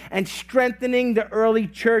protecting and strengthening the early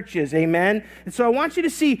churches, amen? And so I want you to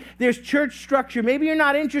see there's church structure. Maybe you're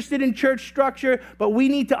not interested in church structure, but we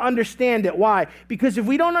need to understand it. Why? Because if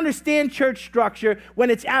we don't understand church structure,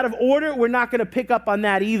 when it's out of order, we're not going to pick up on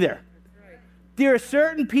that either. There are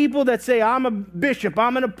certain people that say, I'm a bishop,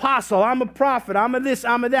 I'm an apostle, I'm a prophet, I'm a this,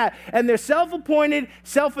 I'm a that. And they're self-appointed,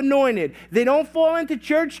 self-anointed. They don't fall into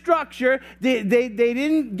church structure. They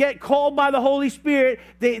didn't get called by the Holy Spirit.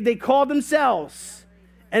 They called themselves.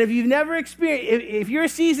 And if you've never experienced, if you're a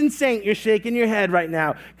seasoned saint, you're shaking your head right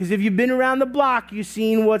now. Because if you've been around the block, you've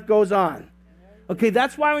seen what goes on. Okay,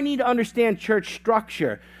 that's why we need to understand church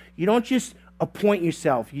structure. You don't just appoint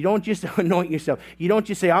yourself. You don't just anoint yourself. You don't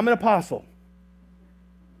just say, I'm an apostle.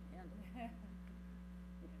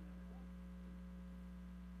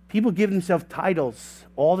 People give themselves titles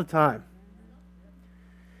all the time.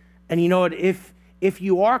 And you know what? If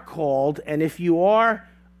you are called and if you are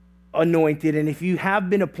anointed and if you have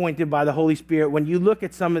been appointed by the Holy Spirit, when you look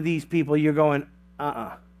at some of these people, you're going,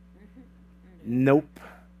 nope.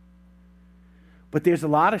 But there's a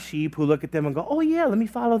lot of sheep who look at them and go, oh yeah, let me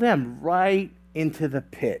follow them right into the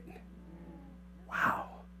pit. Wow.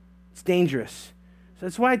 It's dangerous. So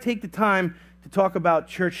that's why I take the time to talk about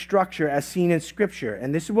church structure as seen in Scripture.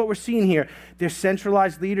 And this is what we're seeing here. There's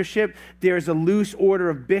centralized leadership. There's a loose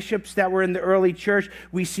order of bishops that were in the early church.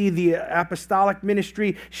 We see the apostolic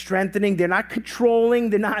ministry strengthening. They're not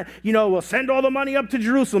controlling. They're not, we'll send all the money up to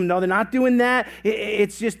Jerusalem. No, they're not doing that.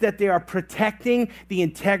 It's just that they are protecting the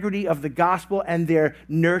integrity of the gospel and they're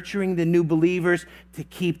nurturing the new believers to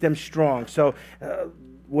keep them strong. So,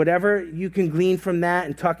 whatever you can glean from that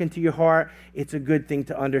and tuck into your heart, it's a good thing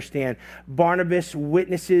to understand. Barnabas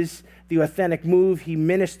witnesses the authentic move. He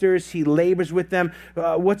ministers. He labors with them.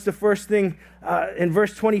 What's the first thing? In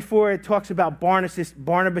verse 24, it talks about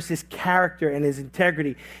Barnabas' character and his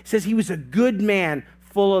integrity. It says he was a good man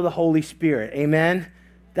full of the Holy Spirit. Amen?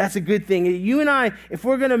 That's a good thing. You and I, if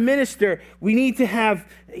we're going to minister, we need to have,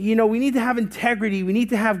 integrity. We need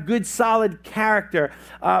to have good, solid character.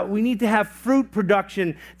 We need to have fruit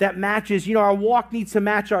production that matches. Our walk needs to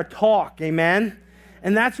match our talk. Amen?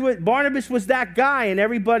 And that's what Barnabas was, that guy, and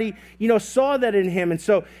everybody, saw that in him. And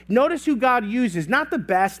so notice who God uses. Not the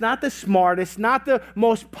best, not the smartest, not the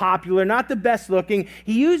most popular, not the best looking.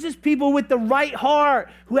 He uses people with the right heart,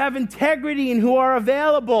 who have integrity and who are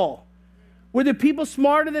available. Were the people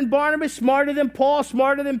smarter than Barnabas, smarter than Paul,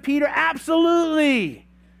 smarter than Peter? Absolutely.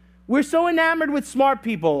 We're so enamored with smart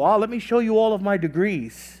people. Oh, let me show you all of my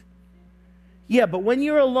degrees. Yeah, but when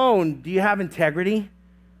you're alone, do you have integrity?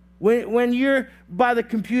 When you're by the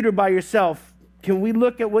computer by yourself, can we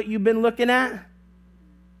look at what you've been looking at?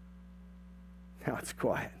 Now it's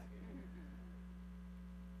quiet.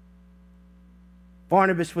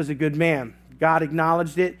 Barnabas was a good man. God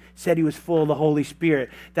acknowledged it, said he was full of the Holy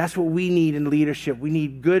Spirit. That's what we need in leadership. We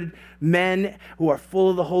need good men who are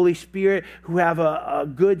full of the Holy Spirit, who have a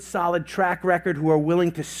good, solid track record, who are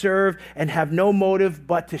willing to serve and have no motive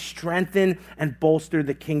but to strengthen and bolster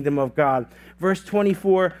the kingdom of God. Verse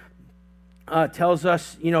 24 tells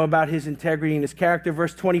us, about his integrity and his character.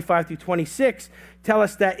 Verse 25 through 26 tell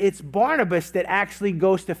us that it's Barnabas that actually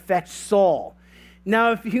goes to fetch Saul.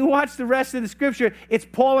 Now, if you watch the rest of the scripture, it's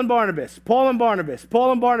Paul and Barnabas, Paul and Barnabas,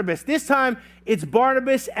 Paul and Barnabas. This time, it's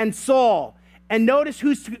Barnabas and Saul. And notice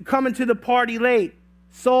who's coming to the party late.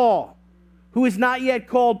 Saul, who is not yet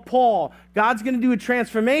called Paul. God's going to do a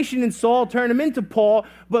transformation in Saul, turn him into Paul.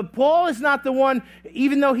 But Paul is not the one,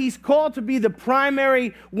 even though he's called to be the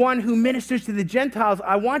primary one who ministers to the Gentiles.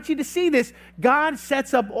 I want you to see this. God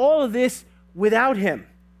sets up all of this without him.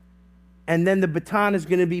 And then the baton is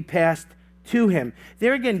going to be passed to him.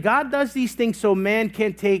 There again, God does these things so man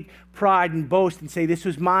can't take pride and boast and say, this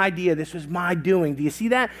was my idea, this was my doing. Do you see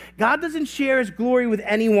that? God doesn't share his glory with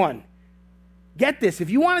anyone. Get this. If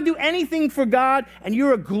you want to do anything for God and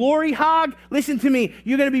you're a glory hog, listen to me,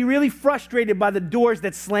 you're going to be really frustrated by the doors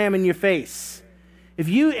that slam in your face. If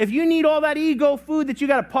you need all that ego food that you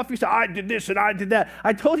got to puff yourself, I did this and I did that.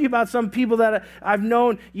 I told you about some people that I've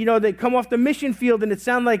known, they come off the mission field and it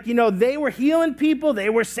sounded like, they were healing people, they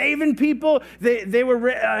were saving people,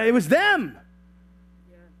 it was them.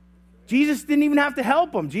 Yeah. Jesus didn't even have to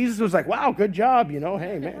help them. Jesus was like, wow, good job, hey,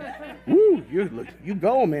 man. Woo, you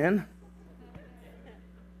go, man.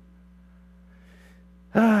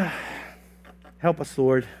 Help us,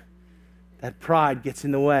 Lord. That pride gets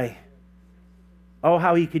in the way. Oh,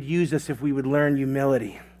 how he could use us if we would learn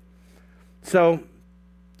humility. So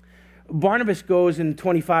Barnabas goes in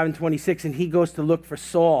 25 and 26, and he goes to look for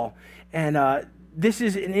Saul. And this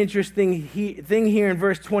is an interesting thing here in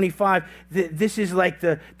verse 25. This is like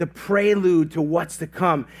the prelude to what's to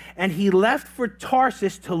come. And he left for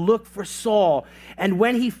Tarsus to look for Saul. And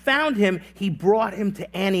when he found him, he brought him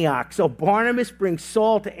to Antioch. So Barnabas brings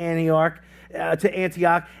Saul to Antioch,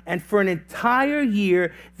 and for an entire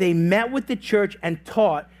year they met with the church and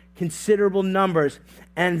taught considerable numbers.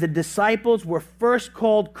 And the disciples were first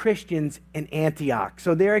called Christians in Antioch.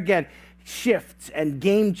 So there again, shifts and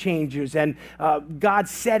game changers and God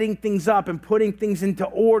setting things up and putting things into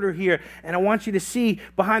order here. And I want you to see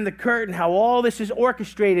behind the curtain how all this is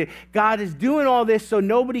orchestrated. God is doing all this so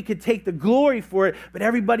nobody could take the glory for it, but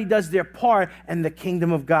everybody does their part and the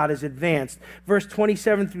kingdom of God is advanced. Verse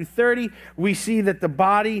 27 through 30, we see that the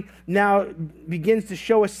body now begins to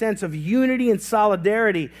show a sense of unity and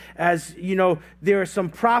solidarity. As you know, there are some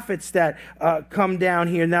prophets that come down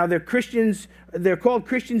here. Now they're Christians. They're called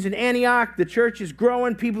Christians in Antioch. The church is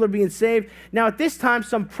growing. People are being saved. Now at this time,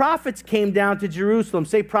 some prophets came down to Jerusalem.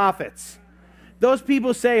 Say prophets. Those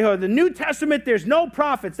people say, oh, the New Testament, there's no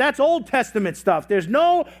prophets. That's Old Testament stuff. There's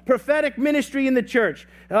no prophetic ministry in the church.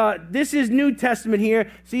 This is New Testament here.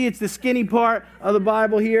 See, it's the skinny part of the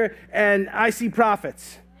Bible here. And I see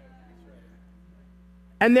prophets.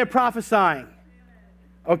 And they're prophesying.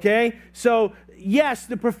 Okay? So, yes,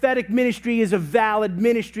 the prophetic ministry is a valid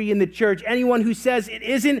ministry in the church. Anyone who says it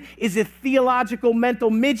isn't is a theological mental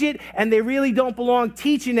midget, and they really don't belong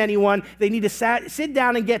teaching anyone. They need to sit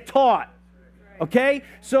down and get taught. Okay?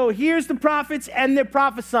 So here's the prophets, and they're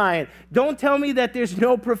prophesying. Don't tell me that there's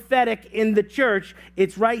no prophetic in the church.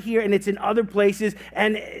 It's right here, and it's in other places.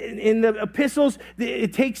 And in the epistles,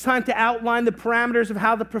 it takes time to outline the parameters of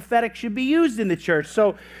how the prophetic should be used in the church.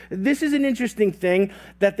 So this is an interesting thing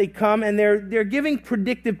that they come, and they're giving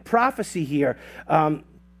predictive prophecy here.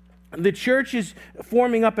 The church is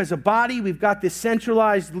forming up as a body. We've got this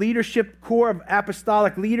centralized leadership core of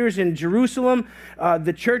apostolic leaders in Jerusalem.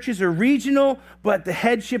 The churches are regional, but the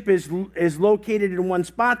headship is located in one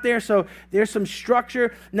spot there. So there's some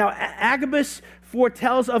structure. Now, Agabus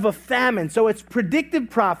foretells of a famine. So it's predictive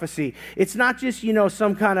prophecy. It's not just,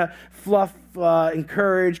 some kind of fluff,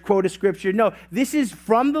 encourage, quote a scripture. No, this is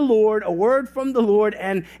from the Lord, a word from the Lord,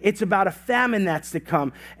 and it's about a famine that's to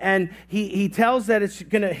come. And he tells that it's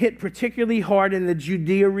going to hit particularly hard in the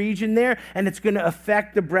Judea region there, and it's going to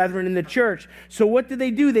affect the brethren in the church. So what do?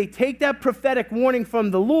 They take that prophetic warning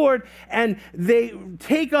from the Lord, and they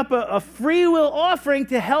take up a free will offering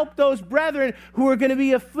to help those brethren who are going to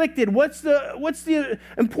be afflicted. What's the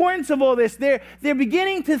importance of all this? They're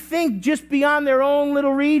beginning to think just beyond their own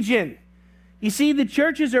little region. You see, the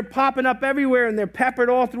churches are popping up everywhere, and they're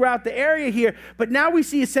peppered all throughout the area here. But now we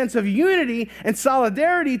see a sense of unity and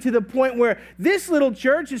solidarity to the point where this little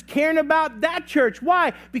church is caring about that church.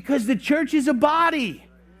 Why? Because the church is a body.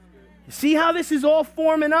 See how this is all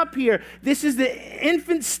forming up here? This is the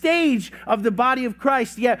infant stage of the body of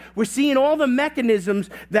Christ. Yet we're seeing all the mechanisms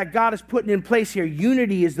that God is putting in place here.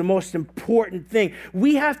 Unity is the most important thing.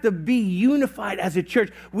 We have to be unified as a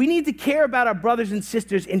church. We need to care about our brothers and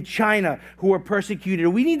sisters in China who are persecuted.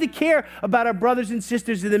 We need to care about our brothers and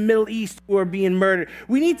sisters in the Middle East who are being murdered.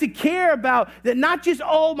 We need to care about that, not just,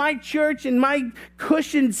 my church and my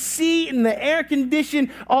cushioned seat and the air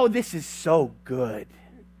conditioned. Oh, this is so good.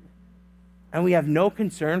 And we have no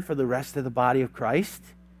concern for the rest of the body of Christ?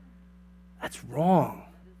 That's wrong.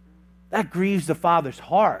 That grieves the Father's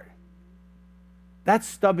heart. That's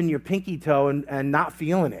stubbing your pinky toe and not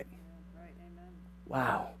feeling it.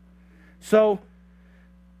 Wow. So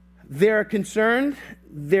they're concerned.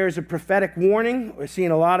 There's a prophetic warning. We're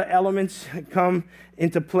seeing a lot of elements come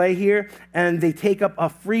into play here. And they take up a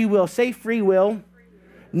free will. Say free will.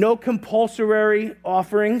 No compulsory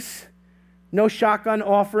offerings. No shotgun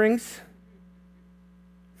offerings.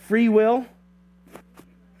 Free will.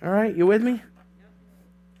 All right, you with me?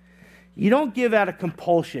 You don't give out of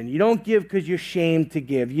compulsion. You don't give because you're shamed to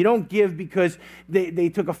give. You don't give because they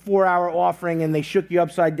took a 4-hour offering and they shook you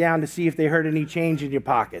upside down to see if they heard any change in your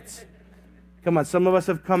pockets. Come on, some of us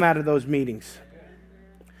have come out of those meetings.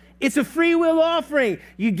 It's a free will offering.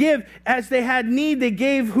 You give as they had need. They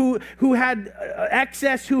gave who had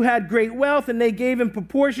excess, who had great wealth, and they gave in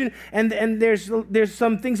proportion. And there's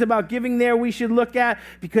some things about giving there we should look at,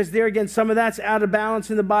 because there again, some of that's out of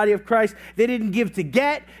balance in the body of Christ. They didn't give to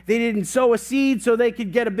get. They didn't sow a seed so they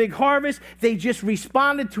could get a big harvest. They just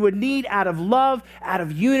responded to a need out of love, out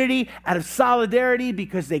of unity, out of solidarity,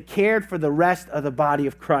 because they cared for the rest of the body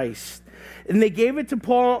of Christ. And they gave it to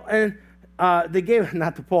Paul and they gave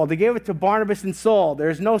it to Barnabas and Saul.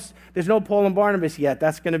 There's no Paul and Barnabas yet.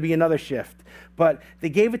 That's going to be another shift. But they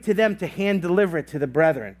gave it to them to hand deliver it to the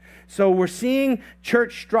brethren. So we're seeing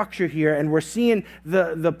church structure here, and we're seeing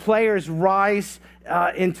the players rise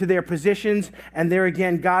into their positions. And there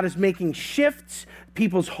again, God is making shifts.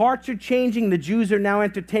 People's hearts are changing. The Jews are now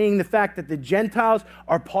entertaining the fact that the Gentiles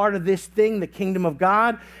are part of this thing, the kingdom of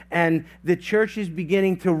God. And the church is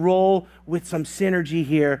beginning to roll with some synergy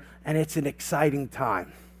here, and it's an exciting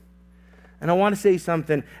time. And I want to say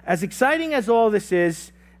something. As exciting as all this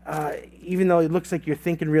is, even though it looks like you're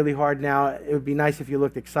thinking really hard now, it would be nice if you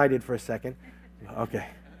looked excited for a second. Okay,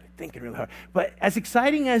 thinking really hard. But as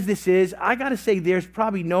exciting as this is, I got to say there's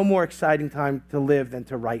probably no more exciting time to live than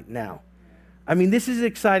to right now. I mean, this is an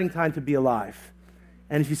exciting time to be alive.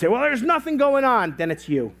 And if you say, well, there's nothing going on, then it's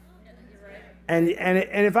you. And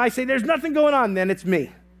if I say there's nothing going on, then it's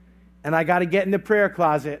me. And I got to get in the prayer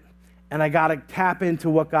closet, and I got to tap into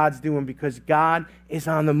what God's doing, because God is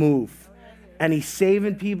on the move. And he's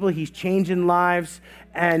saving people, he's changing lives,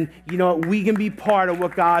 and you know what? We can be part of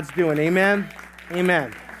what God's doing. Amen?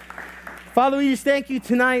 Amen. Father, we just thank you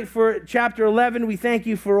tonight for chapter 11. We thank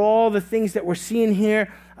you for all the things that we're seeing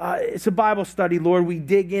here. It's a Bible study, Lord. We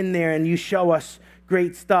dig in there and you show us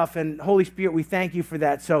great stuff. And Holy Spirit, we thank you for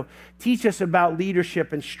that. So teach us about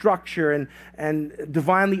leadership and structure and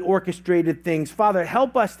divinely orchestrated things. Father,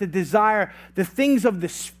 help us to desire the things of the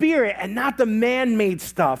Spirit and not the man-made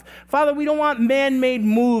stuff. Father, we don't want man-made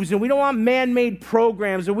moves, and we don't want man-made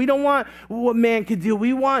programs, and we don't want what man could do.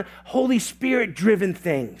 We want Holy Spirit-driven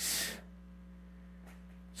things.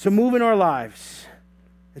 So move in our lives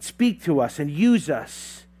and speak to us and use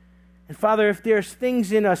us. And Father, if there's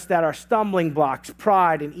things in us that are stumbling blocks,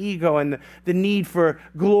 pride and ego and the need for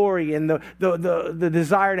glory and the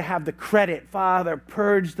desire to have the credit, Father,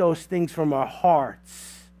 purge those things from our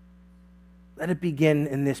hearts. Let it begin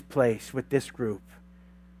in this place with this group.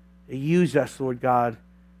 Use us, Lord God,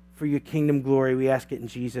 for your kingdom glory. We ask it in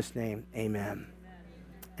Jesus' name. Amen.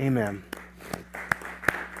 Amen. Amen.